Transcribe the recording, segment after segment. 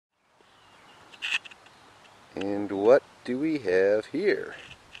And what do we have here?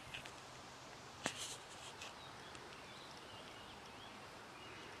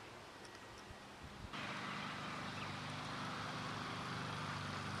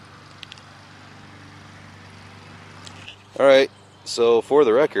 Alright, so for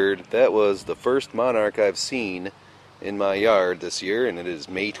the record, that was the first monarch I've seen in my yard this year, and it is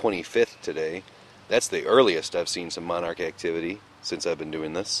May 25th today. That's the earliest I've seen some monarch activity since I've been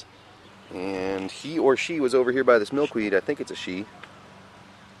doing this. And he or she was over here by this milkweed. I think it's a she,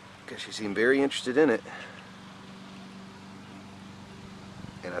 because she seemed very interested in it.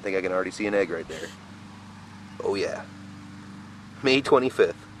 And I think I can already see an egg right there. Oh yeah. May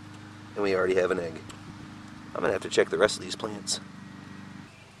 25th. And we already have an egg. I'm going to have to check the rest of these plants.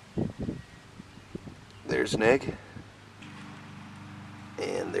 There's an egg.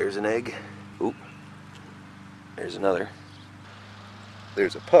 And there's an egg. Oop. There's another.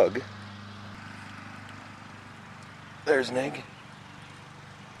 There's a pug. There's an egg.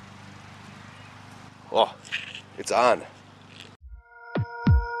 Oh, it's on.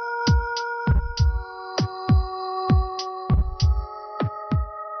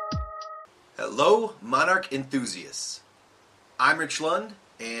 Hello, monarch enthusiasts. I'm Rich Lund,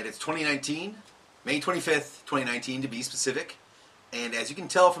 and it's 2019, May 25th, 2019 to be specific. And as you can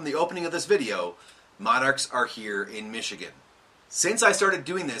tell from the opening of this video, monarchs are here in Michigan. Since I started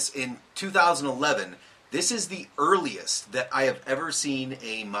doing this in 2011, this is the earliest that I have ever seen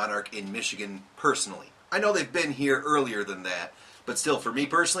a monarch in Michigan personally. I know they've been here earlier than that, but still, for me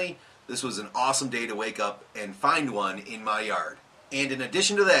personally, this was an awesome day to wake up and find one in my yard. And in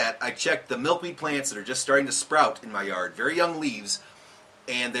addition to that, I checked the milkweed plants that are just starting to sprout in my yard, very young leaves,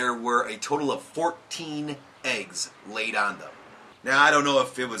 and there were a total of 14 eggs laid on them. Now, I don't know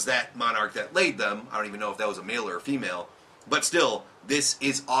if it was that monarch that laid them. I don't even know if that was a male or a female. But still, this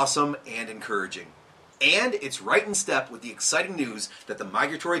is awesome and encouraging. And it's right in step with the exciting news that the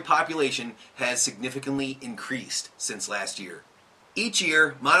migratory population has significantly increased since last year. Each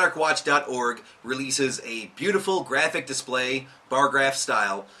year, monarchwatch.org releases a beautiful graphic display, bar graph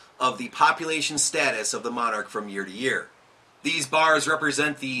style, of the population status of the monarch from year to year. These bars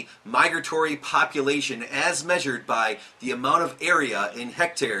represent the migratory population as measured by the amount of area in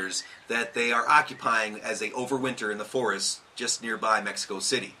hectares that they are occupying as they overwinter in the forests just nearby Mexico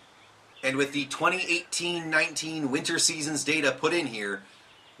City. And with the 2018-19 winter season's data put in here,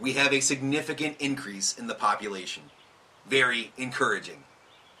 we have a significant increase in the population. Very encouraging.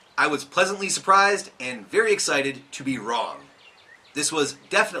 I was pleasantly surprised and very excited to be wrong. This was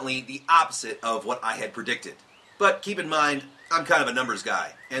definitely the opposite of what I had predicted. But keep in mind, I'm kind of a numbers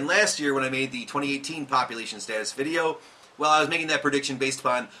guy. And last year when I made the 2018 population status video, well, I was making that prediction based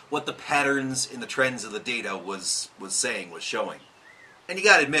upon what the patterns in the trends of the data was showing. And you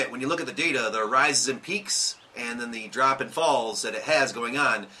gotta admit, when you look at the data, the rises and peaks, and then the drop and falls that it has going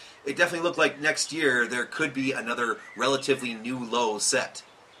on, it definitely looked like next year there could be another relatively new low set.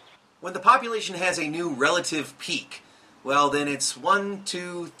 When the population has a new relative peak, well then it's 1,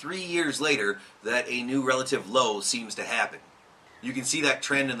 2, 3 years later that a new relative low seems to happen. You can see that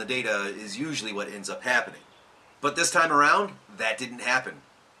trend in the data is usually what ends up happening. But this time around, that didn't happen.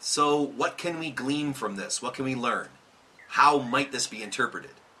 So what can we glean from this? What can we learn? How might this be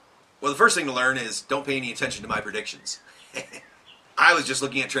interpreted? Well, the first thing to learn is don't pay any attention to my predictions. I was just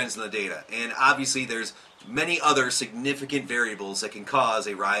looking at trends in the data, and obviously there's many other significant variables that can cause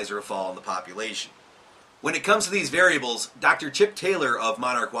a rise or a fall in the population. When it comes to these variables, Dr. Chip Taylor of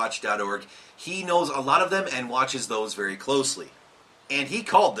monarchwatch.org, he knows a lot of them and watches those very closely. And he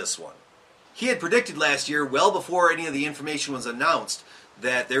called this one. He had predicted last year, well before any of the information was announced,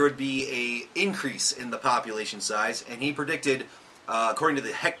 that there would be an increase in the population size, and he predicted, according to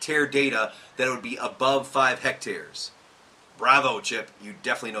the hectare data, that it would be above 5 hectares. Bravo, Chip. You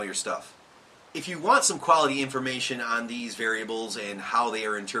definitely know your stuff. If you want some quality information on these variables and how they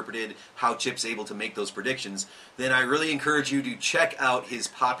are interpreted, how Chip's able to make those predictions, then I really encourage you to check out his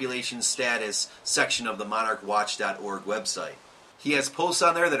population status section of the monarchwatch.org website. He has posts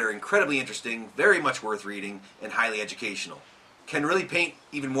on there that are incredibly interesting, very much worth reading, and highly educational. Can really paint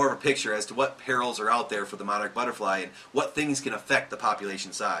even more of a picture as to what perils are out there for the monarch butterfly and what things can affect the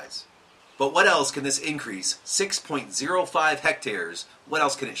population size. But what else can this increase, 6.05 hectares, what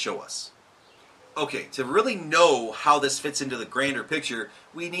else can it show us? Okay, to really know how this fits into the grander picture,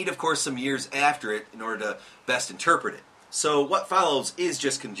 we need, of course, some years after it in order to best interpret it. So what follows is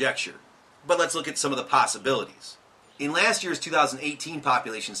just conjecture. But let's look at some of the possibilities. In last year's 2018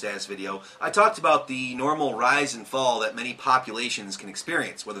 population status video, I talked about the normal rise and fall that many populations can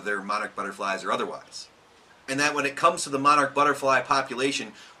experience, whether they're monarch butterflies or otherwise. and that when it comes to the monarch butterfly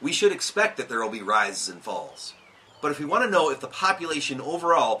population, we should expect that there will be rises and falls. But if we want to know if the population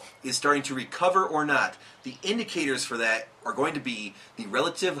overall is starting to recover or not, the indicators for that are going to be the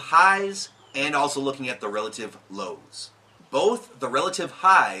relative highs and also looking at the relative lows. Both the relative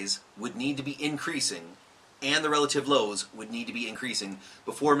highs would need to be increasing and the relative lows would need to be increasing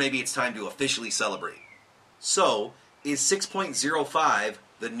before maybe it's time to officially celebrate. So, is 6.05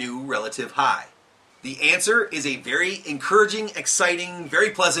 the new relative high? The answer is a very encouraging, exciting, very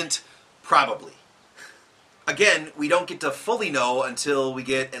pleasant, probably. Again, we don't get to fully know until we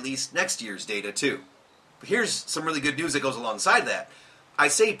get at least next year's data too. But here's some really good news that goes alongside that. I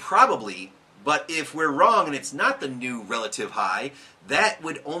say probably, but if we're wrong and it's not the new relative high, that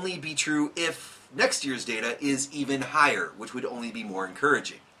would only be true if next year's data is even higher, which would only be more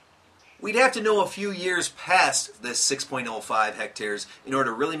encouraging. We'd have to know a few years past this 6.05 hectares in order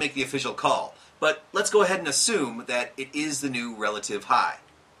to really make the official call. But let's go ahead and assume that it is the new relative high.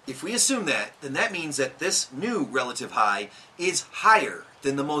 If we assume that, then that means that this new relative high is higher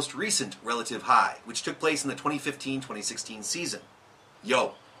than the most recent relative high, which took place in the 2015-2016 season.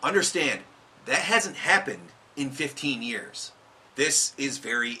 Yo, understand, that hasn't happened in 15 years. This is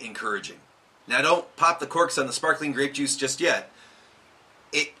very encouraging. Now don't pop the corks on the sparkling grape juice just yet.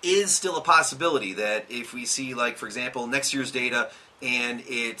 It is still a possibility that if we see, like, for example, next year's data and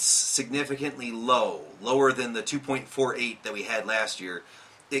it's significantly lower than the 2.48 that we had last year,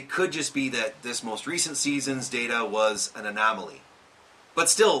 it could just be that this most recent season's data was an anomaly. But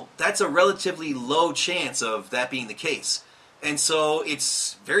still, that's a relatively low chance of that being the case. And so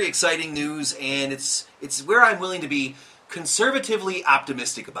it's very exciting news, and it's where I'm willing to be conservatively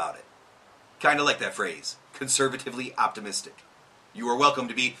optimistic about it. Kind of like that phrase, conservatively optimistic. You are welcome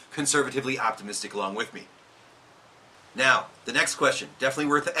to be conservatively optimistic along with me. Now, the next question,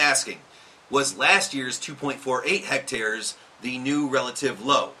 definitely worth asking. Was last year's 2.48 hectares the new relative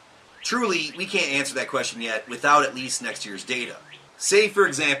low? Truly, we can't answer that question yet without at least next year's data. Say, for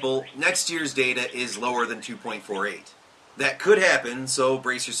example, next year's data is lower than 2.48. That could happen, so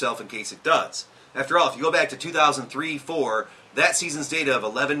brace yourself in case it does. After all, if you go back to 2003-04, that season's data of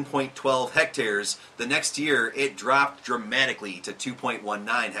 11.12 hectares, the next year it dropped dramatically to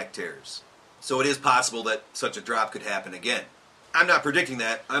 2.19 hectares. So it is possible that such a drop could happen again. I'm not predicting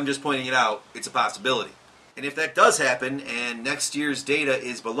that, I'm just pointing it out. It's a possibility. And if that does happen, and next year's data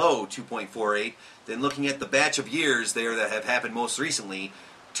is below 2.48, then looking at the batch of years there that have happened most recently,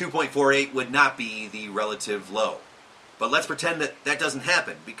 2.48 would not be the relative low. But let's pretend that that doesn't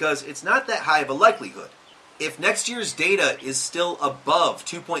happen, because it's not that high of a likelihood. If next year's data is still above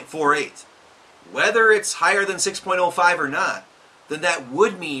 2.48, whether it's higher than 6.05 or not, then that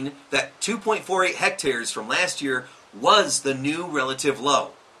would mean that 2.48 hectares from last year was the new relative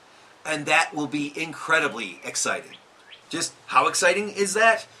low. And that will be incredibly exciting. Just how exciting is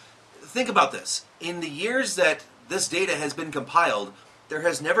that? Think about this. In the years that this data has been compiled, there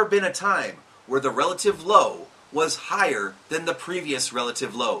has never been a time where the relative low was higher than the previous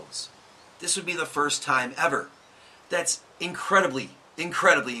relative lows. This would be the first time ever. That's incredibly,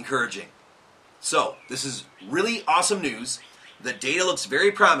 incredibly encouraging. So, this is really awesome news. The data looks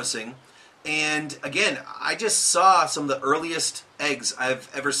very promising. And again, I just saw some of the earliest eggs I've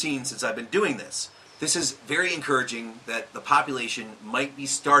ever seen since I've been doing this. This is very encouraging that the population might be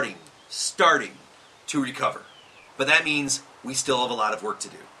starting to recover. But that means we still have a lot of work to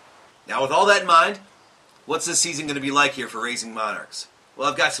do. Now, with all that in mind, what's this season going to be like here for Raising Monarchs? Well,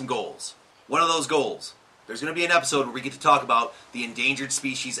 I've got some goals. One of those goals, there's going to be an episode where we get to talk about the Endangered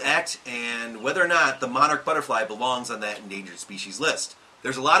Species Act and whether or not the monarch butterfly belongs on that endangered species list.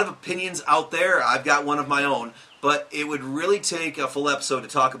 There's a lot of opinions out there. I've got one of my own, but it would really take a full episode to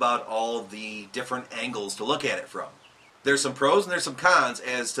talk about all the different angles to look at it from. There's some pros and there's some cons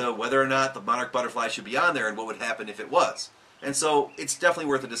as to whether or not the monarch butterfly should be on there and what would happen if it was. And so it's definitely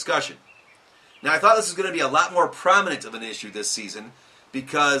worth a discussion. Now, I thought this was going to be a lot more prominent of an issue this season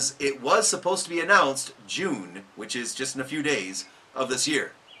because it was supposed to be announced June, which is just in a few days, of this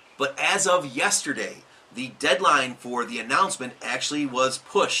year. But as of yesterday, the deadline for the announcement actually was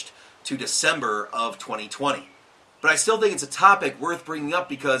pushed to December of 2020. But I still think it's a topic worth bringing up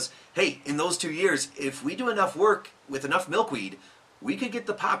because, hey, in those 2 years, if we do enough work with enough milkweed, we could get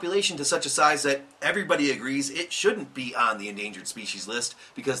the population to such a size that everybody agrees it shouldn't be on the endangered species list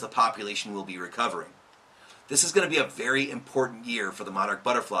because the population will be recovering. This is going to be a very important year for the monarch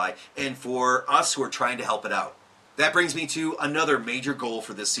butterfly and for us who are trying to help it out. That brings me to another major goal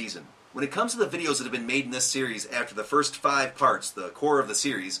for this season. When it comes to the videos that have been made in this series after the first 5 parts, the core of the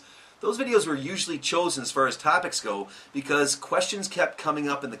series, Those videos were usually chosen as far as topics go because questions kept coming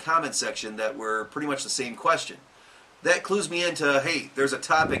up in the comment section that were pretty much the same question. That clues me into, hey, there's a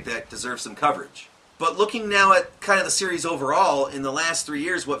topic that deserves some coverage. But looking now at kind of the series overall, in the last 3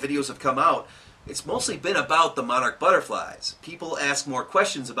 years, what videos have come out, it's mostly been about the monarch butterflies. People ask more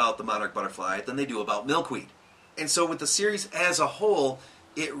questions about the monarch butterfly than they do about milkweed. And so with the series as a whole,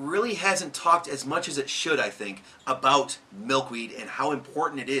 it really hasn't talked as much as it should, I think, about milkweed and how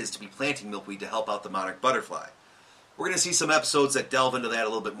important it is to be planting milkweed to help out the monarch butterfly. We're going to see some episodes that delve into that a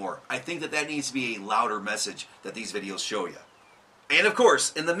little bit more. I think that needs to be a louder message that these videos show you. And of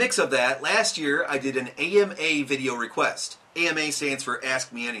course, in the mix of that, last year I did an AMA video request. AMA stands for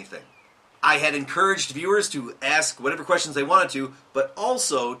Ask Me Anything. I had encouraged viewers to ask whatever questions they wanted to, but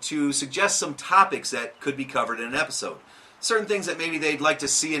also to suggest some topics that could be covered in an episode. Certain things that maybe they'd like to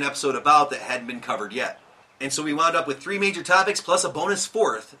see an episode about that hadn't been covered yet. And so we wound up with 3 major topics plus a bonus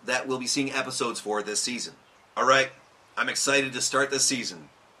 4th that we'll be seeing episodes for this season. Alright, I'm excited to start this season.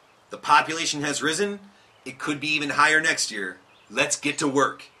 The population has risen. It could be even higher next year. Let's get to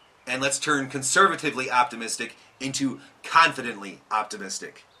work. And let's turn conservatively optimistic into confidently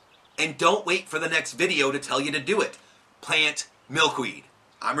optimistic. And don't wait for the next video to tell you to do it. Plant milkweed.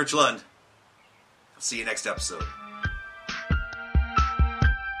 I'm Rich Lund. I'll see you next episode.